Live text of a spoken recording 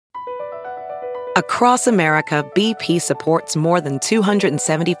Across America, BP supports more than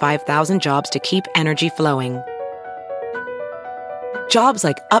 275,000 jobs to keep energy flowing. Jobs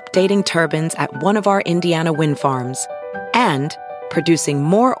like updating turbines at one of our Indiana wind farms and producing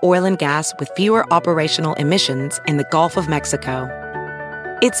more oil and gas with fewer operational emissions in the Gulf of Mexico.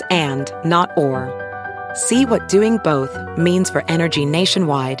 It's and, not or. See what doing both means for energy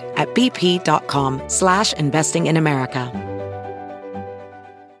nationwide at bp.com/investing in America.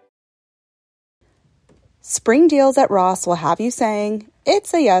 Spring deals at Ross will have you saying,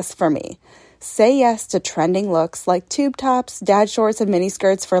 it's a yes for me. Say yes to trending looks like tube tops, dad shorts, and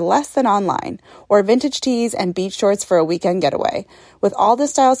miniskirts for less than online, or vintage tees and beach shorts for a weekend getaway. With all the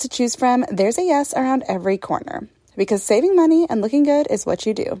styles to choose from, there's a yes around every corner. Because saving money and looking good is what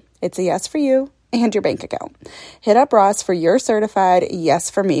you do. It's a yes for you and your bank account. Hit up Ross for your certified yes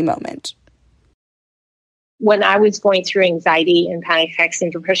for me moment. When I was going through anxiety and panic attacks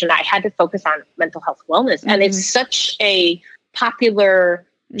and depression, I had to focus on mental health wellness. And it's such a popular,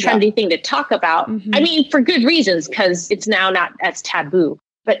 trendy thing to talk about. I mean, for good reasons, because it's now not as taboo.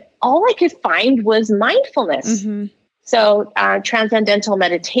 But all I could find was mindfulness. So transcendental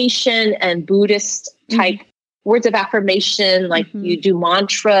meditation and Buddhist type words of affirmation, like you do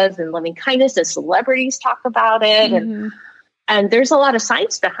mantras and loving kindness, and celebrities talk about it. And there's a lot of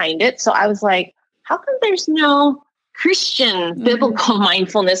science behind it. So I was like, how come there's no Christian biblical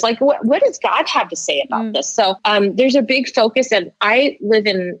mindfulness? Like, what does God have to say about this? So there's a big focus, and I live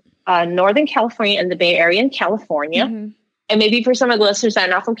in Northern California, in the Bay Area in California. And maybe for some of the listeners that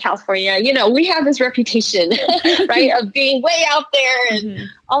are not from California, you know, we have this reputation, right, of being way out there, and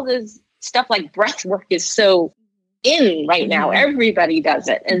all this stuff like breath work is so in right now. Everybody does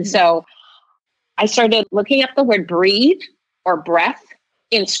it. And so I started looking up the word breathe or breath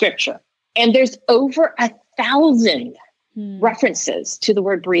in scripture. And there's over 1,000 references to the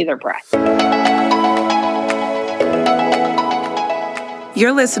word breathe or breath.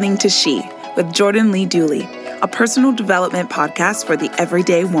 You're listening to She with Jordan Lee Dooley, a personal development podcast for the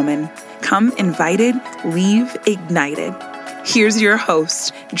everyday woman. Come invited, leave ignited. Here's your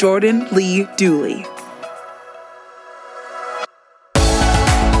host, Jordan Lee Dooley.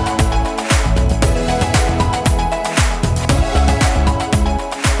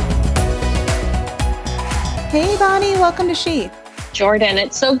 Hey, Bonnie, welcome to She. Jordan,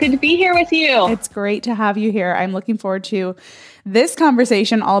 it's so good to be here with you. It's great to have you here. I'm looking forward to this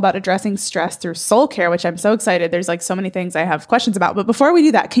conversation all about addressing stress through soul care, which I'm so excited. There's like so many things I have questions about. But before we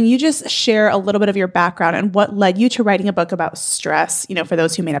do that, can you just share a little bit of your background and what led you to writing a book about stress, you know, for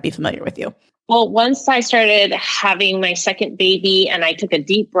those who may not be familiar with you? Well, once I started having my second baby and I took a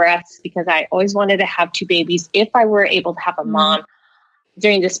deep breath, because I always wanted to have two babies if I were able to have a mom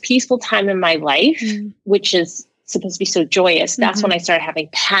during this peaceful time in my life, which is supposed to be so joyous, that's when I started having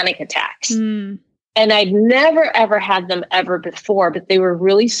panic attacks. And I'd never, ever had them ever before, but they were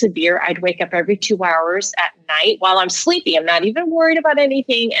really severe. I'd wake up every 2 hours at night while I'm sleeping. I'm not even worried about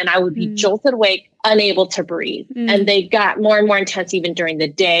anything. And I would be jolted awake, unable to breathe. And they got more and more intense even during the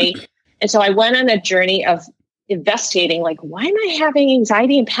day. And so I went on a journey of investigating, like, why am I having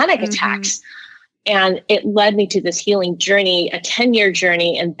anxiety and panic attacks? And it led me to this healing journey, a 10-year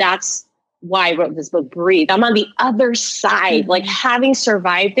journey. And that's why I wrote this book, Breathe. I'm on the other side, like having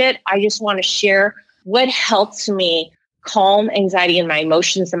survived it. I just want to share what helped me calm anxiety in my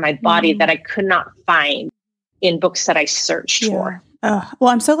emotions and my body that I could not find in books that I searched for. Well,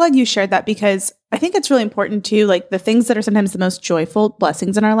 I'm so glad you shared that, because I think it's really important too. Like, the things that are sometimes the most joyful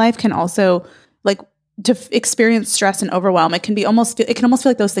blessings in our life can also, like, to experience stress and overwhelm, it can almost feel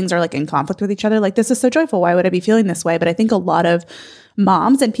like those things are like in conflict with each other. Like, this is so joyful, why would I be feeling this way? But I think a lot of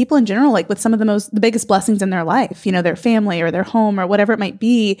moms and people in general, like with some of the biggest blessings in their life, you know, their family or their home or whatever it might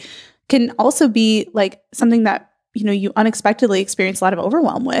be, can also be like something that, you know, you unexpectedly experience a lot of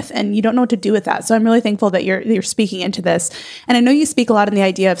overwhelm with, and you don't know what to do with that. So I'm really thankful that you're speaking into this. And I know you speak a lot in the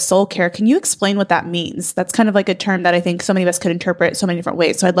idea of soul care. Can you explain what that means? That's kind of like a term that I think so many of us could interpret so many different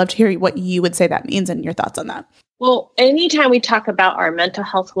ways. So I'd love to hear what you would say that means and your thoughts on that. Well, anytime we talk about our mental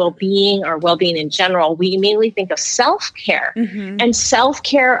health well-being or well-being in general, we immediately think of self-care. And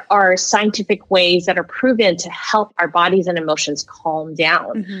self-care are scientific ways that are proven to help our bodies and emotions calm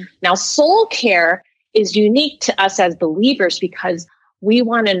down. Now, soul care is unique to us as believers because we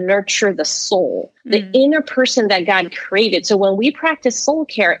want to nurture the soul, the inner person that God created. So when we practice soul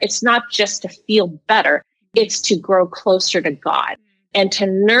care, it's not just to feel better, it's to grow closer to God and to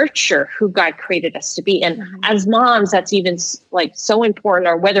nurture who God created us to be. And as moms, that's even like so important,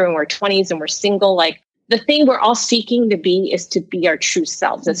 or whether when we're 20s and we're single, like the thing we're all seeking to be is to be our true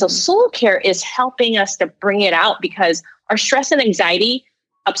selves. And so soul care is helping us to bring it out, because our stress and anxiety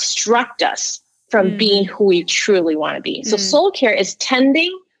obstruct us from being who we truly want to be. So soul care is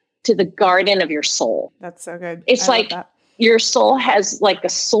tending to the garden of your soul. That's so good. It's like your soul has like a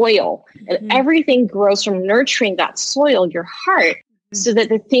soil, and everything grows from nurturing that soil, your heart, so that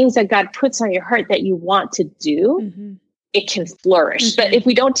the things that God puts on your heart that you want to do, it can flourish. But if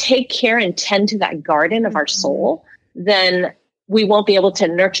we don't take care and tend to that garden of our soul, then we won't be able to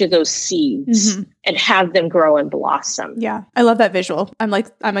nurture those seeds and have them grow and blossom. Yeah. I love that visual. I'm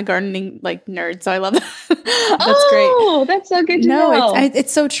a gardening like nerd. So I love that. That's great. Oh, that's so good to know.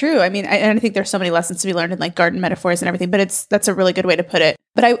 It's so true. I mean, I think there's so many lessons to be learned in like garden metaphors and everything, but that's a really good way to put it.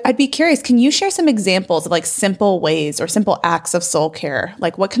 But I'd be curious, can you share some examples of like simple ways or simple acts of soul care?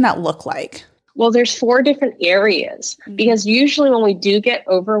 Like what can that look like? Well, there's 4 different areas because usually when we do get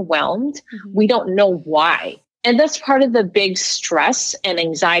overwhelmed, we don't know why. And that's part of the big stress and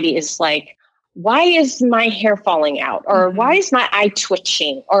anxiety is like, why is my hair falling out? Or why is my eye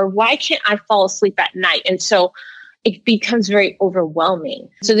twitching? Or why can't I fall asleep at night? And so it becomes very overwhelming.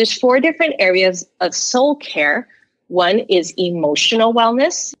 So there's 4 different areas of soul care. One is emotional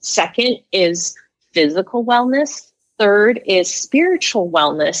wellness. Second is physical wellness. Third is spiritual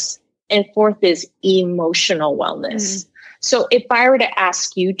wellness. And fourth is emotional wellness. So if I were to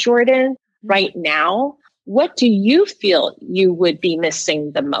ask you, Jordan, right now, what do you feel you would be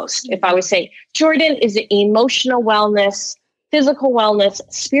missing the most? If I would say, Jordan, is it emotional wellness, physical wellness,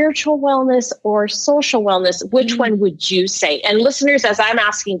 spiritual wellness, or social wellness? Which one would you say? And listeners, as I'm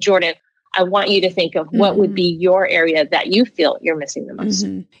asking Jordan, I want you to think of what would be your area that you feel you're missing the most.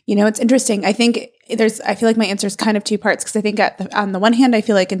 You know, it's interesting. I think I feel like my answer is kind of 2 parts because I think on the one hand, I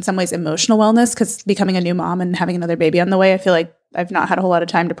feel like in some ways emotional wellness, because becoming a new mom and having another baby on the way, I feel like I've not had a whole lot of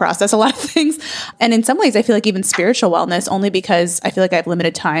time to process a lot of things. And in some ways, I feel like even spiritual wellness, only because I feel like I have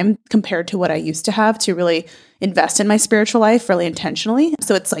limited time compared to what I used to have to really invest in my spiritual life really intentionally.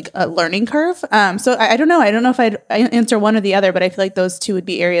 So it's like a learning curve. So I don't know. I don't know if I'd answer one or the other, but I feel like those 2 would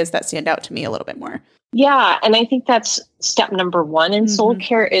be areas that stand out to me a little bit more. Yeah. And I think that's step number 1 in soul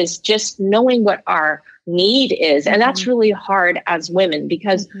care is just knowing what our need is. And that's really hard as women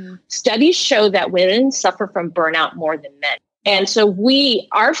because studies show that women suffer from burnout more than men. And so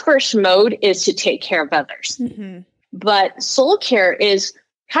our first mode is to take care of others. But soul care is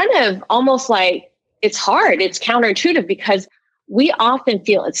kind of almost like it's hard. It's counterintuitive because we often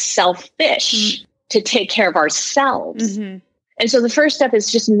feel it's selfish to take care of ourselves. And so the first step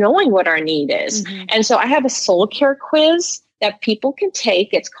is just knowing what our need is. And so I have a soul care quiz that people can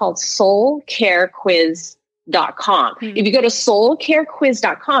take. It's called soulcarequiz.com. If you go to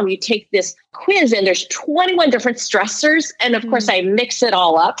soulcarequiz.com, you take this quiz and there's 21 different stressors. And of course, I mix it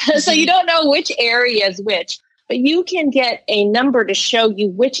all up. So you don't know which area is which, but you can get a number to show you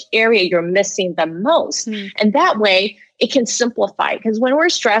which area you're missing the most. And that way it can simplify. Because when we're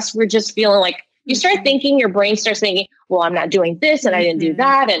stressed, we're just feeling like you start thinking, your brain starts thinking, well, I'm not doing this and I didn't do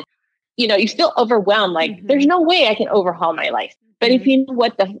that. And, you know, you feel overwhelmed. Like there's no way I can overhaul my life. But if you know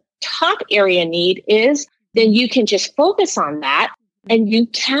what the top area need is, then you can just focus on that and you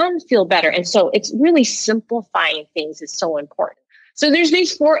can feel better. And so it's really simplifying things is so important. So there's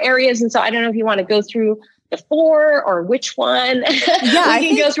these 4 areas. And so I don't know if you want to go through the 4 or which one. Yeah, we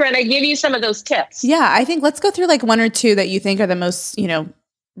can go through and I give you some of those tips. Yeah, I think let's go through like 1 or 2 that you think are the most,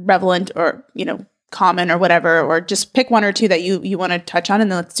 relevant or, common or whatever, or just pick 1 or 2 that you want to touch on.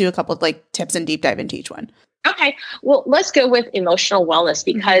 And then let's do a couple of like tips and deep dive into each one. Okay. Well, let's go with emotional wellness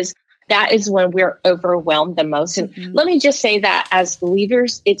because that is when we're overwhelmed the most. And let me just say that as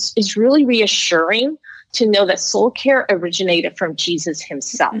believers, it's really reassuring to know that soul care originated from Jesus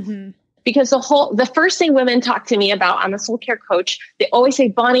himself. Because the first thing women talk to me about, I'm a soul care coach, they always say,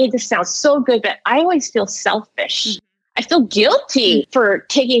 Bonnie, this sounds so good, but I always feel selfish. I feel guilty for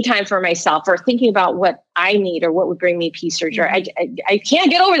taking time for myself or thinking about what I need or what would bring me peace or joy. I can't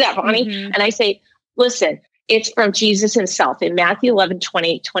get over that, Bonnie. And I say, listen, it's from Jesus himself in Matthew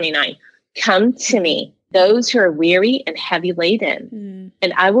 11:28-29. Come to me, those who are weary and heavy laden,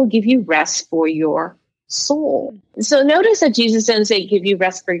 and I will give you rest for your soul. So notice that Jesus doesn't say give you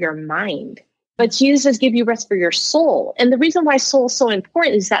rest for your mind, but Jesus says give you rest for your soul. And the reason why soul is so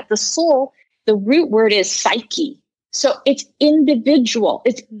important is that the soul, the root word is psyche. So it's individual.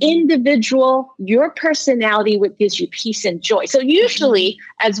 It's individual, your personality, what gives you peace and joy. So usually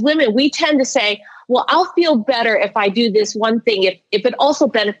as women, we tend to say, well, I'll feel better if I do this one thing, if it also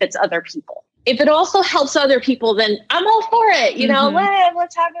benefits other people. If it also helps other people, then I'm all for it.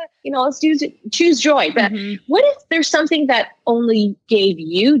 Let's have let's choose joy. But what if there's something that only gave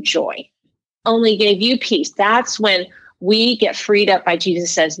you joy, only gave you peace? That's when we get freed up by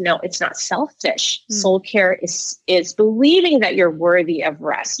Jesus says, no, it's not selfish. Soul care is believing that you're worthy of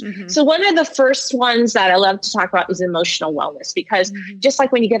rest. So one of the first ones that I love to talk about is emotional wellness, because just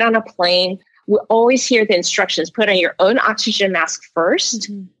like when you get on a plane, we always hear the instructions, put on your own oxygen mask first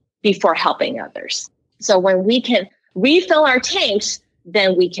before helping others. So when we can refill our tanks,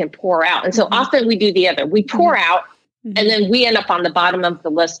 then we can pour out. And so often we do the other. We pour out and then we end up on the bottom of the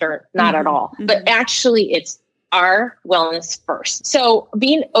list or not at all. But actually it's our wellness first. So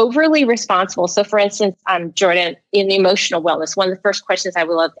being overly responsible. So for instance, Jordan, in emotional wellness, one of the first questions I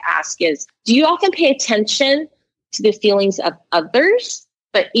would love to ask is, do you often pay attention to the feelings of others,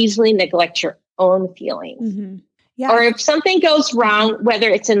 but easily neglect your own feelings? Yeah. Or if something goes wrong, whether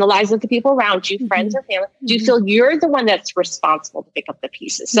it's in the lives of the people around you, friends or family, do you feel you're the one that's responsible to pick up the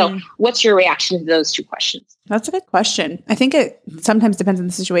pieces? So what's your reaction to those two questions? That's a good question. I think it sometimes depends on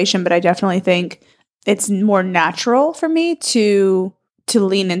the situation, but I definitely think it's more natural for me to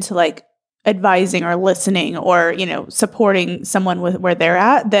lean into like advising or listening or, you know, supporting someone with where they're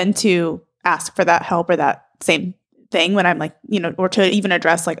at than to ask for that help or that same thing when I'm like, you know, or to even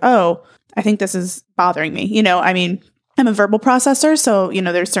address like, oh, I think this is bothering me. You know, I mean, I'm a verbal processor, so, you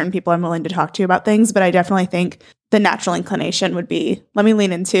know, there's certain people I'm willing to talk to about things, but I definitely think the natural inclination would be, let me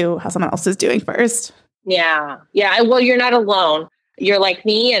lean into how someone else is doing first. Yeah. Yeah. Well, you're not alone. You're like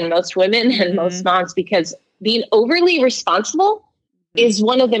me and most women and most moms, because being overly responsible is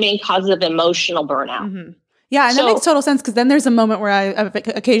one of the main causes of emotional burnout. Yeah. And that makes total sense, because then there's a moment where I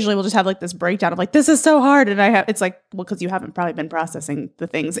occasionally will just have like this breakdown of like, this is so hard. And it's like, well, because you haven't probably been processing the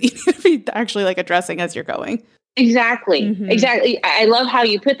things that you need to be actually like addressing as you're going. Exactly. Exactly. I love how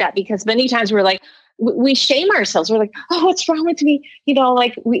you put that, because many times we're like, we shame ourselves. We're like, oh, what's wrong with me? You know,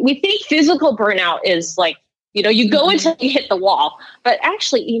 like we think physical burnout is like, you know, you go until you hit the wall, but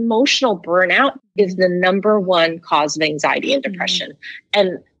actually emotional burnout is the number one cause of anxiety and depression.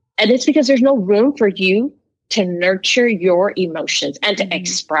 And it's because there's no room for you to nurture your emotions and to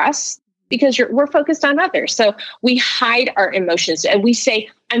express, because we're focused on others. So we hide our emotions and we say,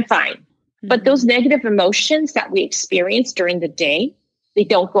 I'm fine. But those negative emotions that we experience during the day, they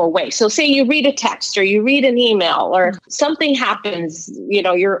don't go away. So say you read a text or you read an email or something happens, you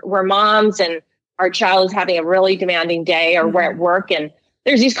know, we're moms and our child is having a really demanding day, or we're at work and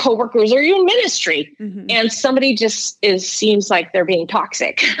there's these coworkers, or you're in ministry and somebody just seems like they're being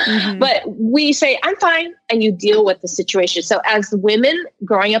toxic. But we say, I'm fine. And you deal with the situation. So as women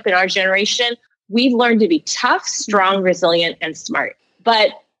growing up in our generation, we've learned to be tough, strong, resilient, and smart.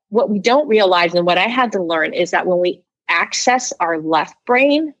 But what we don't realize, and what I had to learn, is that when we access our left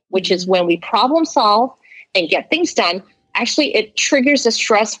brain, which is when we problem solve and get things done, actually it triggers the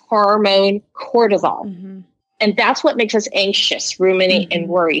stress hormone cortisol. And that's what makes us anxious, ruminate, and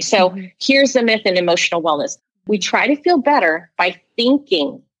worry. So here's the myth in emotional wellness. We try to feel better by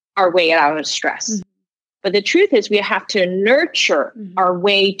thinking our way out of stress. But the truth is we have to nurture our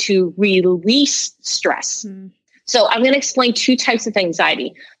way to release stress. So I'm going to explain two types of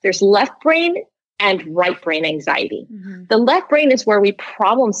anxiety. There's left brain and right brain anxiety. The left brain is where we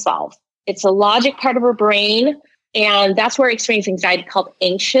problem solve. It's a logic part of our brain. And that's where we experience anxiety, called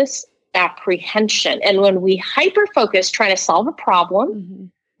anxious apprehension. And when we hyper focus trying to solve a problem,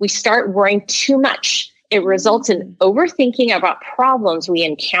 we start worrying too much. It results in overthinking about problems we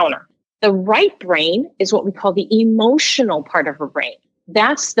encounter. The right brain is what we call the emotional part of our brain.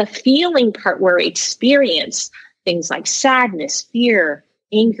 That's the feeling part where we experience things like sadness, fear,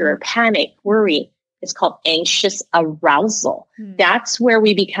 anger, panic, worry. It's called anxious arousal. That's where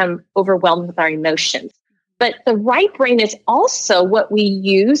we become overwhelmed with our emotions. But the right brain is also what we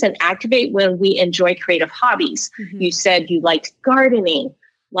use and activate when we enjoy creative hobbies. You said you liked gardening,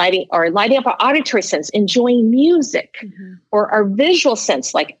 lighting up our auditory sense, enjoying music, or our visual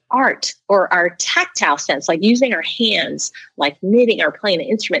sense like art, or our tactile sense like using our hands, like knitting or playing an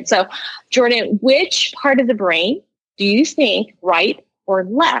instrument. So, Jordan, which part of the brain do you think, right or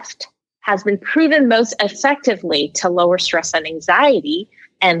left, has been proven most effectively to lower stress and anxiety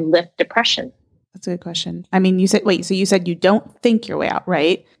and lift depression? That's a good question. I mean, you said you don't think your way out,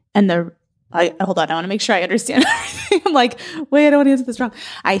 right? And hold on, I want to make sure I understand everything. I'm like, wait, I don't want to answer this wrong.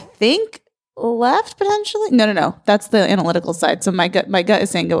 I think left potentially. No. That's the analytical side. So my gut is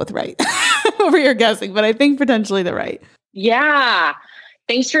saying go with right over your guessing, but I think potentially the right. Yeah.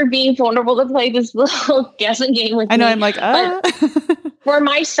 Thanks for being vulnerable to play this little guessing game with me. I know. I'm like, for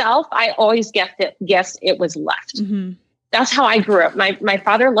myself, I always guessed it was left. That's how I grew up. My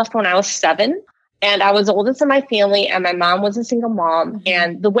father left when I was 7. And I was the oldest in my family, and my mom was a single mom.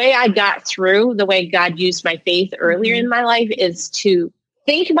 And the way I got through, the way God used my faith earlier in my life, is to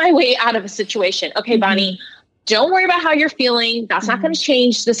think my way out of a situation. Okay, Bonnie, Don't worry about how you're feeling. That's not going to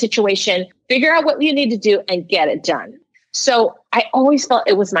change the situation. Figure out what you need to do and get it done. So I always felt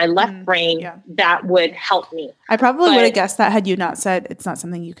it was my left brain that would help me. I probably would have guessed that had you not said it's not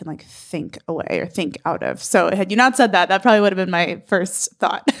something you can like think away or think out of. So had you not said that, that probably would have been my first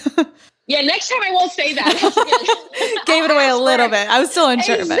thought. Yeah, next time I won't say that. Gave it away a little bit. I was still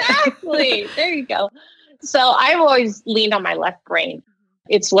unsure of it. Exactly. There you go. So I've always leaned on my left brain.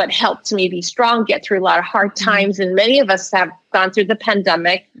 It's what helped me be strong, get through a lot of hard times. And many of us have gone through the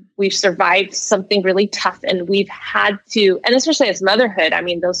pandemic. We've survived something really tough, and we've had to, and especially as motherhood, I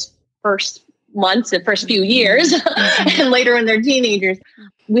mean, those first months and first few years and later when they're teenagers,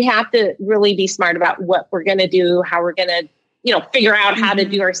 we have to really be smart about what we're going to do, how we're going to, figure out how to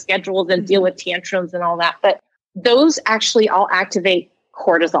do our schedules and deal with tantrums and all that. But those actually all activate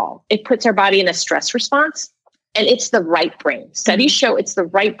cortisol. It puts our body in a stress response. And it's the right brain. Studies show it's the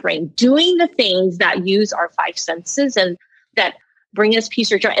right brain doing the things that use our five senses and that bring us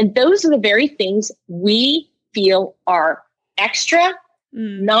peace or joy. And those are the very things we feel are extra,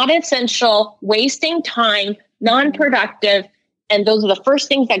 not essential, wasting time, non-productive. And those are the first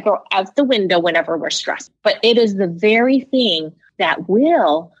things that go out the window whenever we're stressed. But it is the very thing that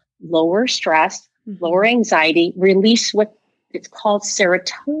will lower stress, lower anxiety, release what it's called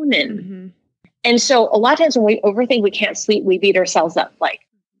serotonin. And so a lot of times when we overthink, we can't sleep, we beat ourselves up. Like,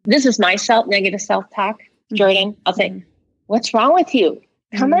 this is my negative self-talk, Jordan. I'll say, what's wrong with you?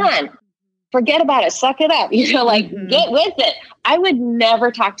 Come on, forget about it. Suck it up. Get with it. I would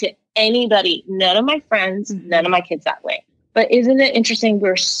never talk to anybody, none of my friends, none of my kids that way. But isn't it interesting?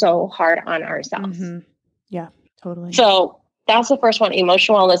 We're so hard on ourselves. Yeah, totally. So that's the first one,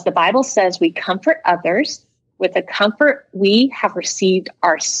 emotional wellness. The Bible says we comfort others with the comfort we have received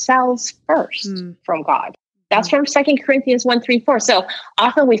ourselves first from God. That's from 2 Corinthians 1:3-4. So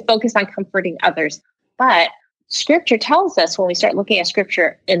often we focus on comforting others, but Scripture tells us when we start looking at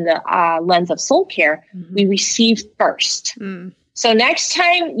Scripture in the lens of soul care, we receive first. So next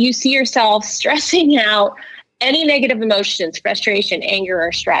time you see yourself stressing out, any negative emotions, frustration, anger,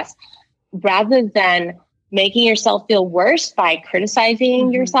 or stress, rather than making yourself feel worse by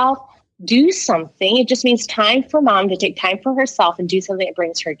criticizing yourself, do something. It just means time for mom to take time for herself and do something that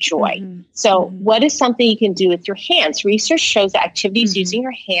brings her joy. So what is something you can do with your hands? Research shows that activities using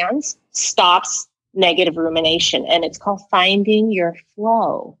your hands stops negative rumination, and it's called finding your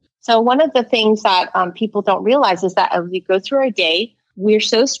flow. So one of the things that people don't realize is that as we go through our day, we're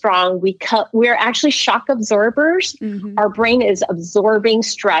so strong. We're actually shock absorbers. Our brain is absorbing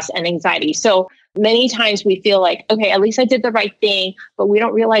stress and anxiety. So many times we feel like, okay, at least I did the right thing, but we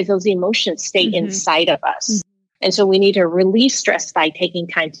don't realize those emotions stay inside of us. And so we need to release stress by taking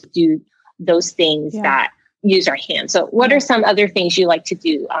time to do those things that use our hands. So what are some other things you like to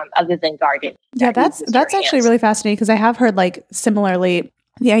do other than gardening? Yeah, that's actually really fascinating, because I have heard like similarly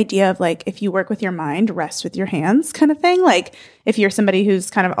the idea of like, if you work with your mind, rest with your hands kind of thing. Like if you're somebody who's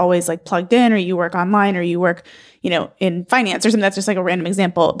kind of always like plugged in, or you work online, or you work, in finance or something, that's just like a random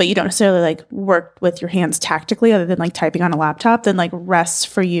example, but you don't necessarily like work with your hands tactically other than like typing on a laptop, then like rest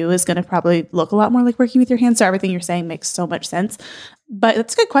for you is going to probably look a lot more like working with your hands. So everything you're saying makes so much sense. But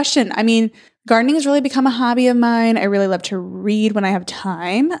that's a good question. I mean, gardening has really become a hobby of mine. I really love to read when I have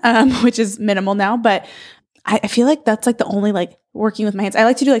time, which is minimal now, but I feel like that's like the only like working with my hands. I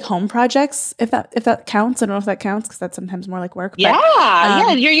like to do like home projects, if that counts. I don't know if that counts, because that's sometimes more like work.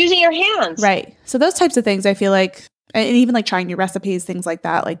 But, you're using your hands. Right. So those types of things, I feel like, and even like trying new recipes, things like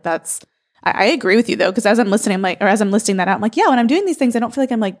that, like that's, I agree with you though, because as I'm listening, I'm like, or as I'm listing that out, I'm like, yeah, when I'm doing these things, I don't feel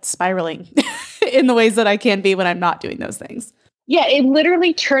like I'm like spiraling in the ways that I can be when I'm not doing those things. Yeah, it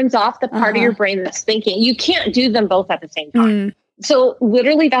literally turns off the part of your brain that's thinking. You can't do them both at the same time. So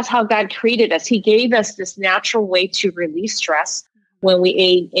literally that's how God created us. He gave us this natural way to release stress when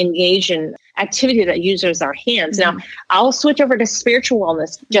we engage in activity that uses our hands. Now, I'll switch over to spiritual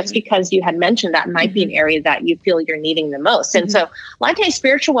wellness just because you had mentioned that might be an area that you feel you're needing the most. And so a lot of times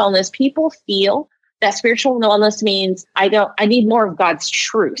spiritual wellness, people feel that spiritual wellness means I need more of God's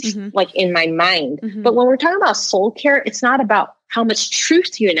truth, like in my mind. But when we're talking about soul care, it's not about how much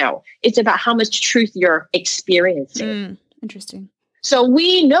truth you know. It's about how much truth you're experiencing. Interesting. So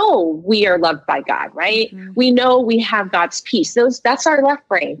we know we are loved by God, right? We know we have God's peace. That's our left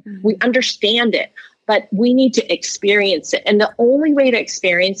brain. We understand it, but we need to experience it. And the only way to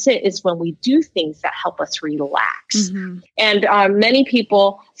experience it is when we do things that help us relax. And many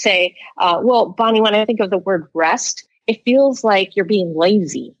people say, well, Bonnie, when I think of the word rest, it feels like you're being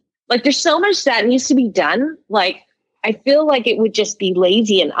lazy. Like there's so much that needs to be done. Like, I feel like it would just be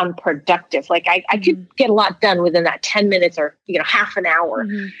lazy and unproductive. Like I could get a lot done within that 10 minutes or, half an hour.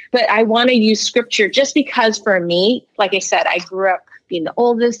 But I want to use scripture just because for me, like I said, I grew up being the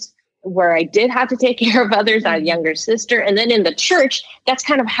oldest where I did have to take care of others. I had a younger sister. And then in the church, that's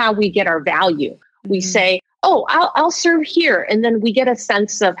kind of how we get our value. We say, oh, I'll serve here. And then we get a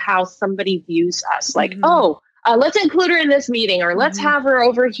sense of how somebody views us. Like, let's include her in this meeting, or let's have her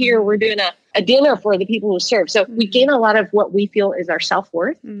over here. We're doing a dinner for the people who serve. So we gain a lot of what we feel is our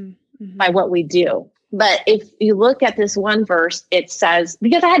self-worth by what we do. But if you look at this one verse, it says,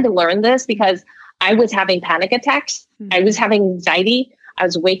 because I had to learn this because I was having panic attacks. I was having anxiety. I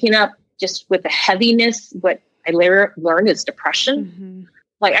was waking up just with a heaviness. What I later learned is depression.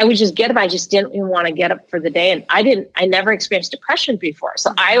 Like I would just get up. I just didn't even want to get up for the day. And I never experienced depression before.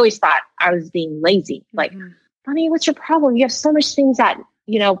 So I always thought I was being lazy. Like, honey, what's your problem? You have so much things that,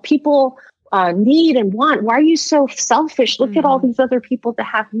 people need and want. Why are you so selfish? Look at all these other people that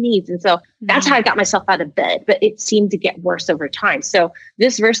have needs. And so that's how I got myself out of bed. But it seemed to get worse over time. So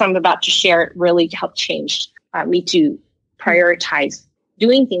this verse I'm about to share really helped change me to prioritize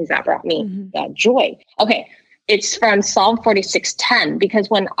doing things that brought me that joy. Okay. It's from Psalm 46:10, because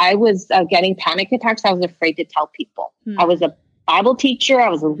when I was getting panic attacks, I was afraid to tell people. I was a Bible teacher. I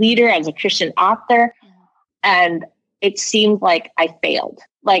was a leader. I was a Christian author. And it seemed like I failed.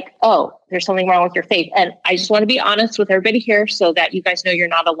 Like, oh, there's something wrong with your faith. And I just want to be honest with everybody here so that you guys know you're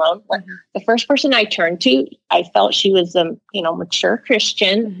not alone. The first person I turned to, I felt she was a mature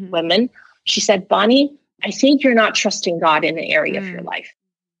Christian woman. She said, Bonnie, I think you're not trusting God in an area of your life.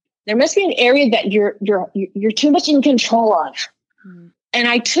 There must be an area that you're too much in control of. And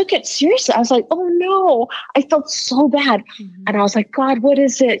I took it seriously. I was like, oh no, I felt so bad. And I was like, God, what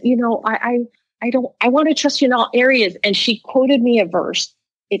is it? I want to trust you in all areas. And she quoted me a verse.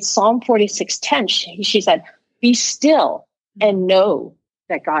 It's Psalm 46:10. She said, be still and know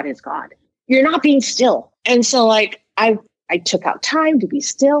that God is God. You're not being still. And so like, I took out time to be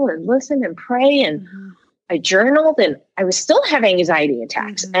still and listen and pray, and I journaled, and I was still having anxiety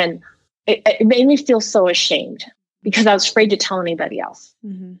attacks. And it made me feel so ashamed because I was afraid to tell anybody else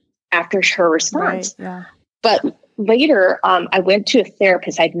after her response. Right, yeah. But later, I went to a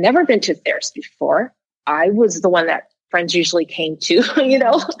therapist. I'd never been to a therapist before. I was the one that friends usually came to,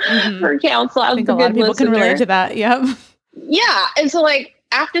 for counsel. I think a lot of people can relate to that. Yep. Yeah. And so like,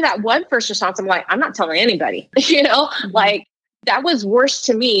 after that one first response, I'm like, I'm not telling anybody, like that was worse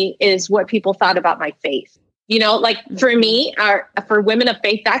to me is what people thought about my faith. Like for me, for women of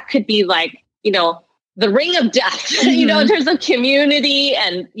faith, that could be like, the ring of death, in terms of community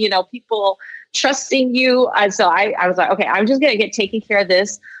and, people trusting you. And so I was like, okay, I'm just going to get taken care of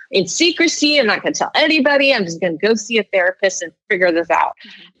this in secrecy. I'm not going to tell anybody. I'm just going to go see a therapist and figure this out.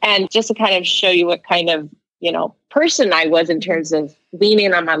 And just to kind of show you what kind of, person I was in terms of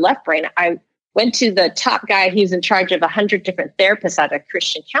leaning on my left brain, I went to the top guy. He's in charge of 100 different therapists at a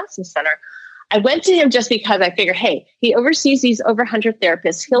Christian counseling center. I went to him just because I figured, hey, he oversees these over 100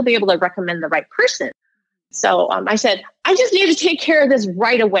 therapists. He'll be able to recommend the right person. So I said, I just need to take care of this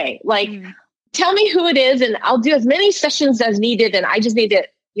right away. Like, tell me who it is, and I'll do as many sessions as needed. And I just need to,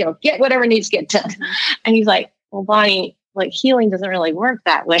 get whatever needs to get done. And he's like, well, Bonnie, like healing doesn't really work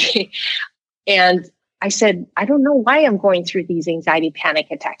that way. And I said, I don't know why I'm going through these anxiety panic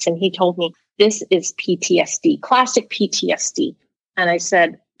attacks. And he told me, this is PTSD, classic PTSD. And I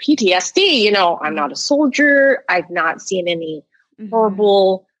said, PTSD, I'm not a soldier. I've not seen any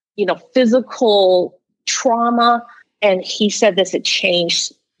horrible, physical trauma. And he said this had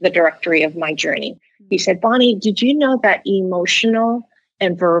changed the directory of my journey. He said, Bonnie, did you know that emotional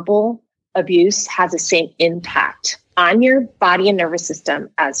and verbal abuse has the same impact on your body and nervous system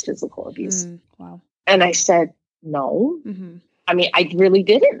as physical abuse? Wow. And I said, no. I mean, I really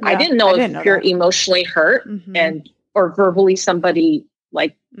didn't. Yeah, I didn't know if you're emotionally hurt or verbally somebody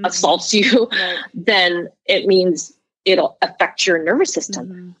like assaults you, then it means it'll affect your nervous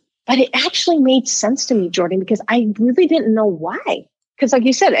system. But it actually made sense to me, Jordan, because I really didn't know why. Because like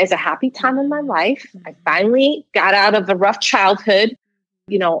you said, it's a happy time in my life. I finally got out of a rough childhood,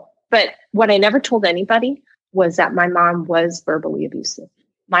 but what I never told anybody was that my mom was verbally abusive.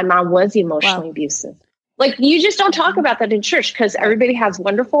 My mom was emotionally abusive. Like you just don't talk about that in church because everybody has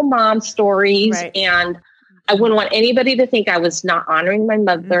wonderful mom stories. Right. And I wouldn't want anybody to think I was not honoring my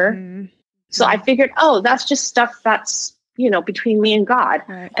mother. So I figured, that's just stuff that's, between me and God.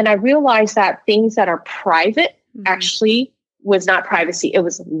 Right. And I realized that things that are private actually was not privacy. It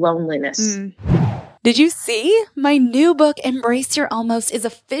was loneliness. Did you see? My new book, Embrace Your Almost, is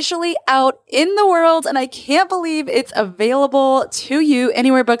officially out in the world, and I can't believe it's available to you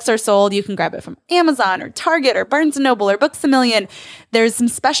anywhere books are sold. You can grab it from Amazon or Target or Barnes & Noble or Books A Million. There's some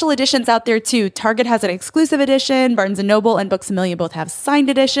special editions out there too. Target has an exclusive edition. Barnes & Noble and Books A Million both have signed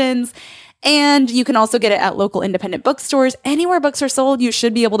editions. And you can also get it at local independent bookstores. Anywhere books are sold, you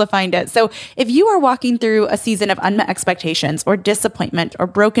should be able to find it. So if you are walking through a season of unmet expectations or disappointment or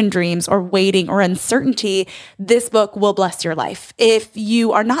broken dreams or waiting or uncertainty, this book will bless your life. If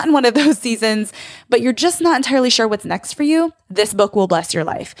you are not in one of those seasons, but you're just not entirely sure what's next for you, this book will bless your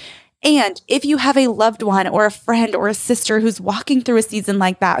life. And if you have a loved one or a friend or a sister who's walking through a season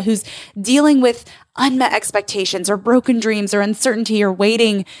like that, who's dealing with unmet expectations or broken dreams or uncertainty or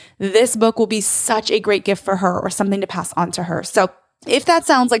waiting, this book will be such a great gift for her or something to pass on to her. So if that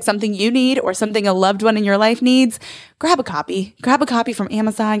sounds like something you need or something a loved one in your life needs, grab a copy. Grab a copy from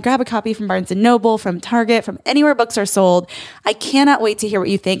Amazon, grab a copy from Barnes & Noble, from Target, from anywhere books are sold. I cannot wait to hear what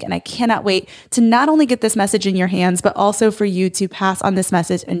you think, and I cannot wait to not only get this message in your hands, but also for you to pass on this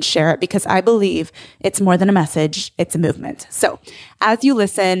message and share it, because I believe it's more than a message, it's a movement. So as you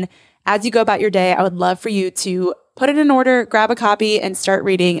listen, as you go about your day, I would love for you to put it in order, grab a copy, and start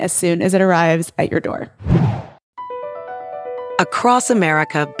reading as soon as it arrives at your door. Across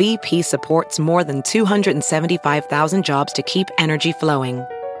America, BP supports more than 275,000 jobs to keep energy flowing.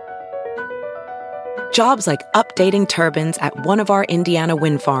 Jobs like updating turbines at one of our Indiana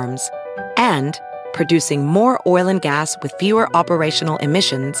wind farms and producing more oil and gas with fewer operational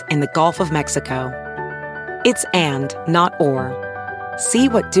emissions in the Gulf of Mexico. It's and, not or. See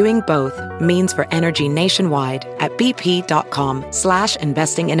what doing both means for energy nationwide at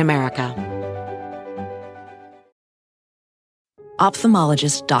bp.com/investing in America.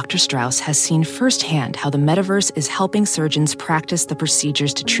 Ophthalmologist Dr. Strauss has seen firsthand how the metaverse is helping surgeons practice the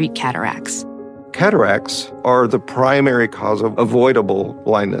procedures to treat cataracts. Cataracts are the primary cause of avoidable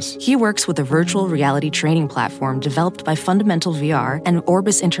blindness. He works with a virtual reality training platform developed by Fundamental VR and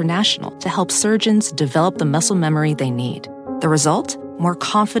Orbis International to help surgeons develop the muscle memory they need. The result? More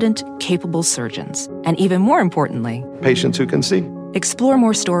confident, capable surgeons. And even more importantly, patients who can see. Explore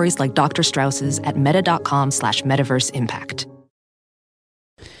more stories like Dr. Strauss's at meta.com/metaverseimpact.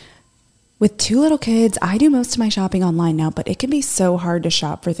 With 2 little kids, I do most of my shopping online now, but it can be so hard to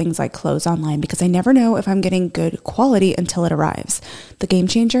shop for things like clothes online because I never know if I'm getting good quality until it arrives. The game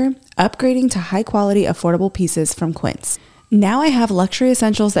changer? Upgrading to high quality, affordable pieces from Quince. Now I have luxury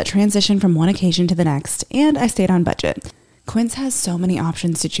essentials that transition from one occasion to the next, and I stayed on budget. Quince has so many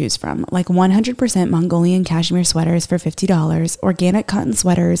options to choose from, like 100% Mongolian cashmere sweaters for $50, organic cotton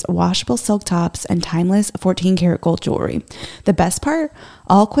sweaters, washable silk tops, and timeless 14-karat gold jewelry. The best part?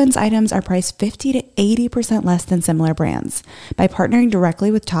 All Quince items are priced 50 to 80% less than similar brands. By partnering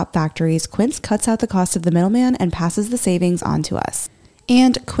directly with top factories, Quince cuts out the cost of the middleman and passes the savings on to us.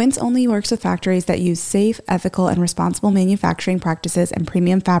 And Quince only works with factories that use safe, ethical, and responsible manufacturing practices and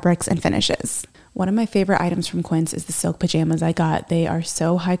premium fabrics and finishes. One of my favorite items from Quince is the silk pajamas I got. They are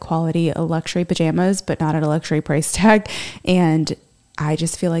so high quality, luxury pajamas, but not at a luxury price tag. And I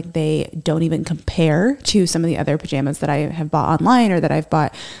just feel like they don't even compare to some of the other pajamas that I have bought online or that I've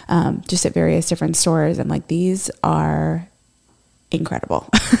bought just at various different stores. I'm like, these are incredible.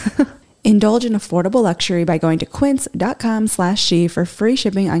 Indulge in affordable luxury by going to quince.com/she for free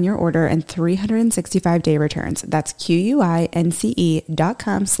shipping on your order and 365-day returns. That's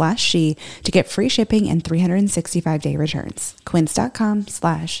QUINCE.com/she to get free shipping and 365-day returns.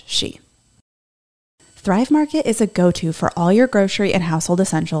 Quince.com/she. Thrive Market is a go-to for all your grocery and household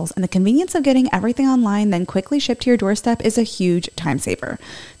essentials, and the convenience of getting everything online then quickly shipped to your doorstep is a huge time saver.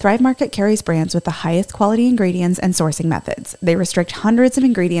 Thrive Market carries brands with the highest quality ingredients and sourcing methods. They restrict hundreds of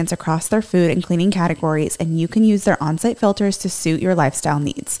ingredients across their food and cleaning categories, and you can use their on-site filters to suit your lifestyle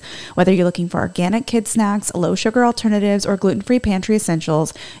needs. Whether you're looking for organic kid snacks, low-sugar alternatives, or gluten-free pantry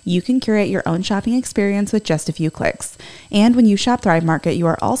essentials, you can curate your own shopping experience with just a few clicks. And when you shop Thrive Market, you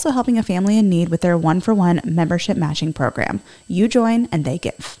are also helping a family in need with their one-for-one membership matching program. You join and they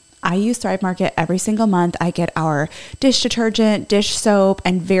give. I use Thrive Market every single month. I get our dish detergent, dish soap,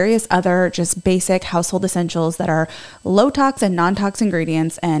 and various other just basic household essentials that are low tox and non-tox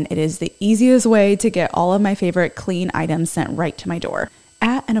ingredients, and it is the easiest way to get all of my favorite clean items sent right to my door.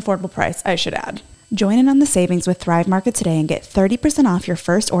 At an affordable price, I should add. Join in on the savings with Thrive Market today and get 30% off your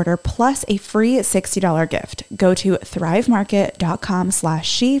first order plus a free $60 gift. Go to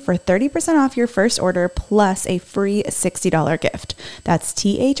thrivemarket.com/she for 30% off your first order plus a free $60 gift. That's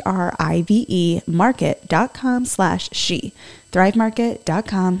THRIVE market.com/she.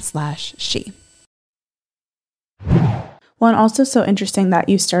 thrivemarket.com/she. Well, and also so interesting that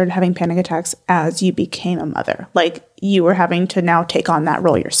you started having panic attacks as you became a mother. Like you were having to now take on that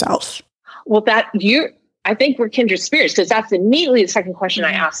role yourself. Well, I think we're kindred spirits, because that's immediately the second question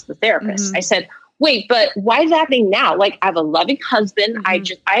I asked the therapist. I said, wait, but why is that happening now? Like, I have a loving husband. I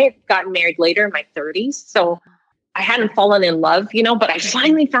had gotten married later in my 30s. So I hadn't fallen in love, but I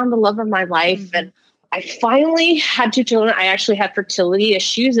finally found the love of my life. And I finally had 2 children. I actually had fertility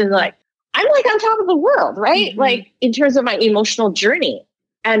issues, and I'm like on top of the world, right? Like in terms of my emotional journey.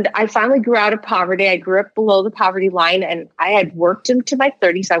 And I finally grew out of poverty. I grew up below the poverty line, and I had worked into my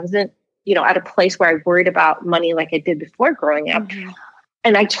 30s. I wasn't, at a place where I worried about money like I did before growing up.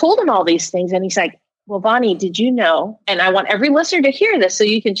 And I told him all these things, and he's like, well, Bonnie, did you know? And I want every listener to hear this so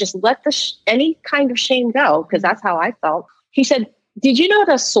you can just let any kind of shame go, because that's how I felt. He said, did you know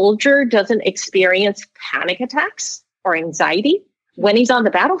that a soldier doesn't experience panic attacks or anxiety when he's on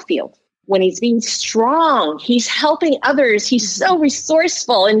the battlefield? When he's being strong, he's helping others. He's so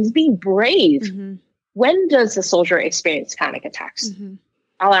resourceful and he's being brave. When does a soldier experience panic attacks?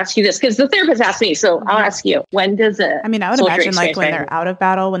 I'll ask you this, because the therapist asked me. So I'll ask you, when does I would imagine like when they're out of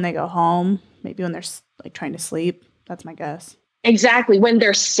battle, when they go home, maybe when they're like trying to sleep. That's my guess. Exactly. When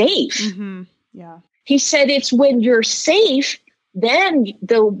they're safe. Yeah. He said it's when you're safe, then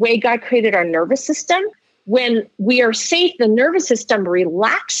the way God created our nervous system, when we are safe, the nervous system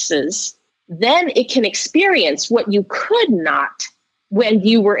relaxes, then it can experience what you could not when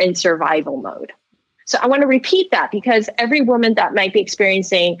you were in survival mode. So I want to repeat that, because every woman that might be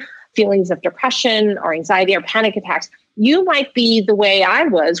experiencing feelings of depression or anxiety or panic attacks, you might be the way I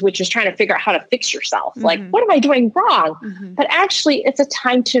was, which is trying to figure out how to fix yourself. Like, what am I doing wrong? But actually, it's a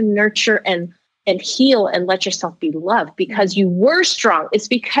time to nurture and heal and let yourself be loved, because you were strong. It's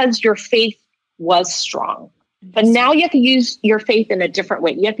because your faith was strong. But now you have to use your faith in a different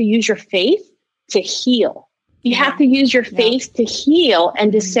way. You have to use your faith to heal. You have to use your faith to heal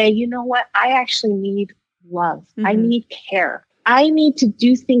and to say, you know what? I actually need love. I need care. I need to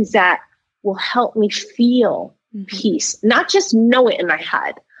do things that will help me feel peace, not just know it in my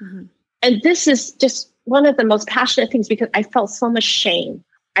head. And this is just one of the most passionate things, because I felt so much shame.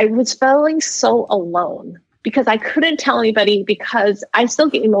 I was feeling so alone because I couldn't tell anybody, because I still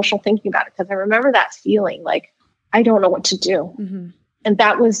get emotional thinking about it, because I remember that feeling like, I don't know what to do. And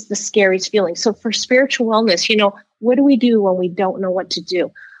that was the scariest feeling. So for spiritual wellness, what do we do when we don't know what to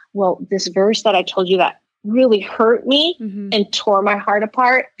do? Well, this verse that I told you that really hurt me and tore my heart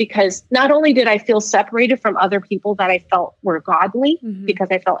apart, because not only did I feel separated from other people that I felt were godly, because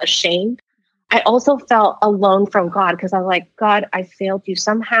I felt ashamed, I also felt alone from God, because I'm like, God, I failed you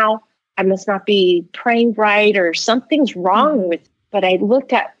somehow. I must not be praying right, or something's wrong with, but I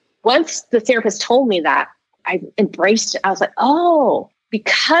looked at, once the therapist told me that, I embraced it. I was like, oh,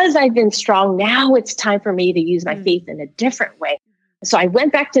 because I've been strong, now it's time for me to use my faith in a different way. So I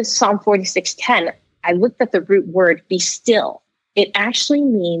went back to Psalm 46:10. I looked at the root word, be still. It actually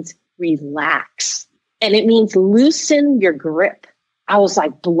means relax. And it means loosen your grip. I was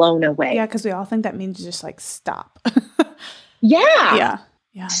like blown away. Yeah, because we all think that means just like stop. Yeah.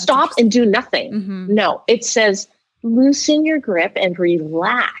 Stop and do nothing. No, it says loosen your grip and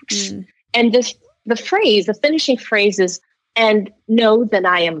relax. And the phrase, the finishing phrase is, and know that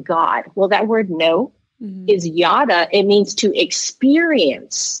I am God. Well, that word know is yada. It means to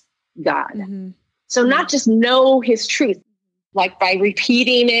experience God. So not just know his truth, like by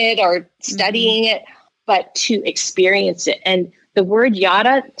repeating it or studying it, but to experience it. And the word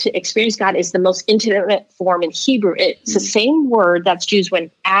yada, to experience God, is the most intimate form in Hebrew. It's the same word that's used when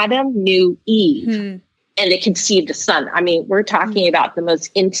Adam knew Eve and they conceived a son. I mean, we're talking about the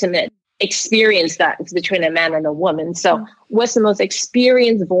most intimate experience that is between a man and a woman. So what's the most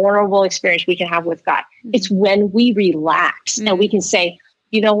vulnerable experience we can have with God? It's when we relax and we can say,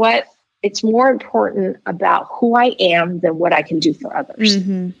 you know what? It's more important about who I am than what I can do for others.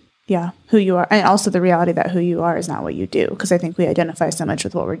 Yeah, who you are. And also the reality that who you are is not what you do. Because I think we identify so much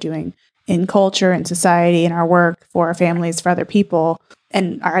with what we're doing in culture and society, in our work, for our families, for other people.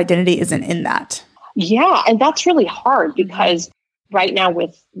 And our identity isn't in that. Yeah. And that's really hard, because right now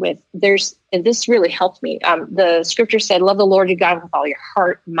and this really helped me. The scripture said, love the Lord your God with all your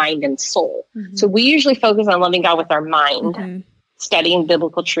heart, mind, and soul. So we usually focus on loving God with our mind, studying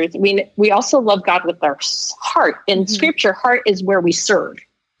biblical truth. I mean, we also love God with our heart. In scripture, heart is where we serve.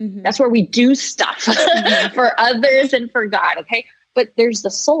 That's where we do stuff for others and for God. Okay. But there's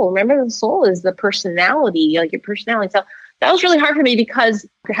the soul. Remember, the soul is the personality, like your personality. So that was really hard for me, because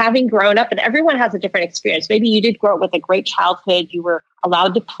having grown up, and everyone has a different experience. Maybe you did grow up with a great childhood. You were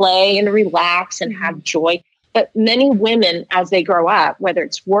allowed to play and relax and have joy. But many women, as they grow up, whether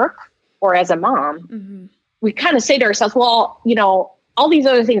it's work or as a mom, we kind of say to ourselves, well, all these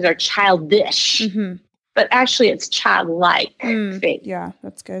other things are childish, but actually it's childlike faith. Yeah,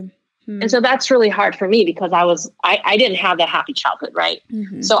 that's good. And so that's really hard for me because I didn't have that happy childhood, right?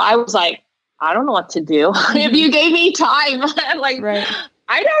 So I was like, I don't know what to do. If you gave me time, like, right.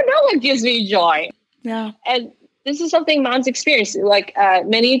 I don't know what gives me joy. Yeah. And this is something moms experience. Like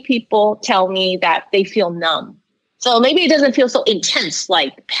many people tell me that they feel numb. So maybe it doesn't feel so intense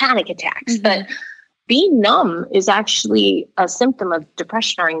like panic attacks, but being numb is actually a symptom of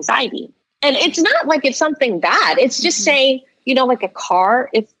depression or anxiety. And it's not like it's something bad. It's just saying, like a car,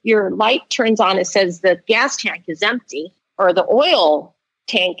 if your light turns on, it says the gas tank is empty or the oil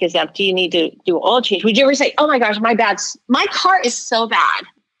tank is empty, you need to do an oil change. Would you ever say, oh my gosh, my car is so bad.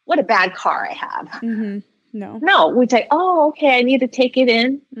 What a bad car I have. No, we'd say, oh, okay, I need to take it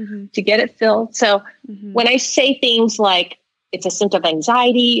in to get it filled. So when I say things like it's a symptom of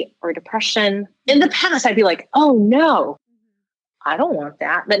anxiety or depression, in the past, I'd be like, oh no, I don't want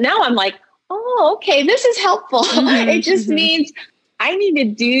that. But now I'm like, oh, okay, this is helpful. It just means I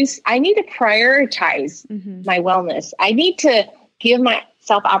need to prioritize my wellness. I need to give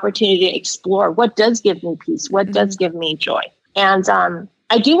myself opportunity to explore what does give me peace, what does give me joy. And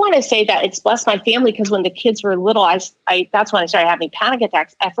I do want to say that it's blessed my family because when the kids were little, that's when I started having panic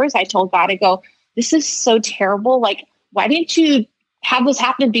attacks. At first, I told God, I go, this is so terrible. Like, why didn't you have this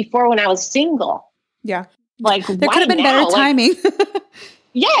happen before when I was single? Yeah. Like, there could have been better timing.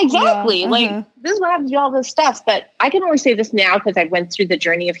 Yeah, exactly. Yeah, Like, this is what happens to all this stuff. But I can only say this now because I went through the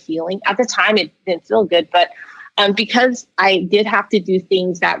journey of healing. At the time, it didn't feel good. But because I did have to do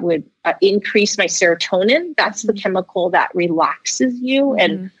things that would increase my serotonin, that's the chemical that relaxes you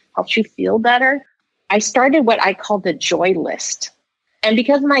and helps you feel better. I started what I call the joy list. And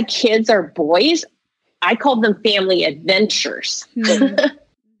because my kids are boys, I called them family adventures.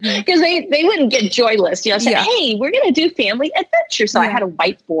 Because they wouldn't get joy list. Say, hey, we're going to do family adventure. So I had a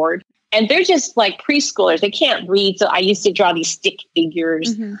whiteboard and they're just like preschoolers. They can't read. So I used to draw these stick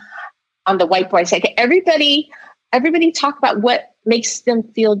figures on the whiteboard. I said, okay, everybody talk about what makes them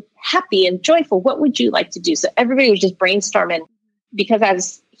feel happy and joyful. What would you like to do? So everybody was just brainstorming. Because I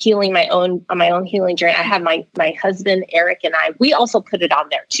was healing on my own healing journey. I had my husband, Eric, and we also put it on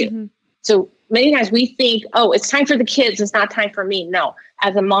there too. So many times we think, oh, it's time for the kids. It's not time for me. No,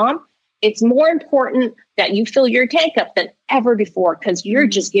 as a mom, it's more important that you fill your tank up than ever before because you're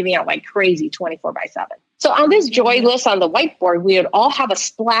just giving out like crazy 24/7. So on this joy list on the whiteboard, we would all have a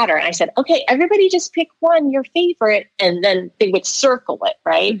splatter. And I said, okay, everybody just pick one, your favorite. And then they would circle it,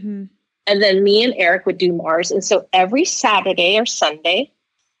 right? And then me and Eric would do Mars. And so every Saturday or Sunday,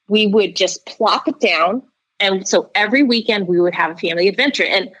 we would just plop it down. And so every weekend we would have a family adventure.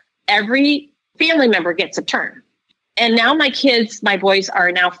 And every family member gets a turn. And now my boys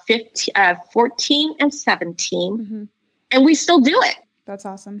are now 14 and 17. And we still do it. That's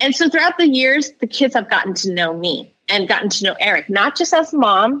awesome. And so throughout the years, the kids have gotten to know me and gotten to know Eric, not just as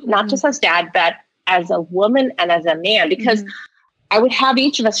mom, not just as dad, but as a woman and as a man, because I would have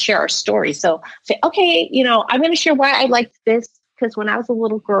each of us share our story. So say, okay, I'm going to share why I liked this. Because when I was a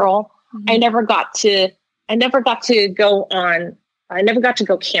little girl, I never got to go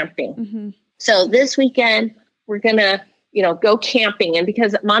camping. So this weekend, we're going to, go camping. And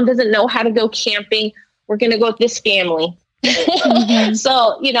because mom doesn't know how to go camping, we're going to go with this family.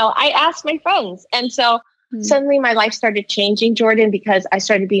 So, I asked my friends. And so suddenly my life started changing, Jordan, because I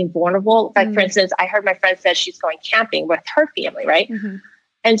started being vulnerable. Like, for instance, I heard my friend said she's going camping with her family, right?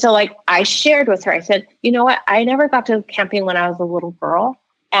 And so I shared with her, I said, you know what? I never got to camping when I was a little girl.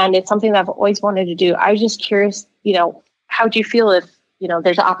 And it's something that I've always wanted to do. I was just curious, how do you feel if,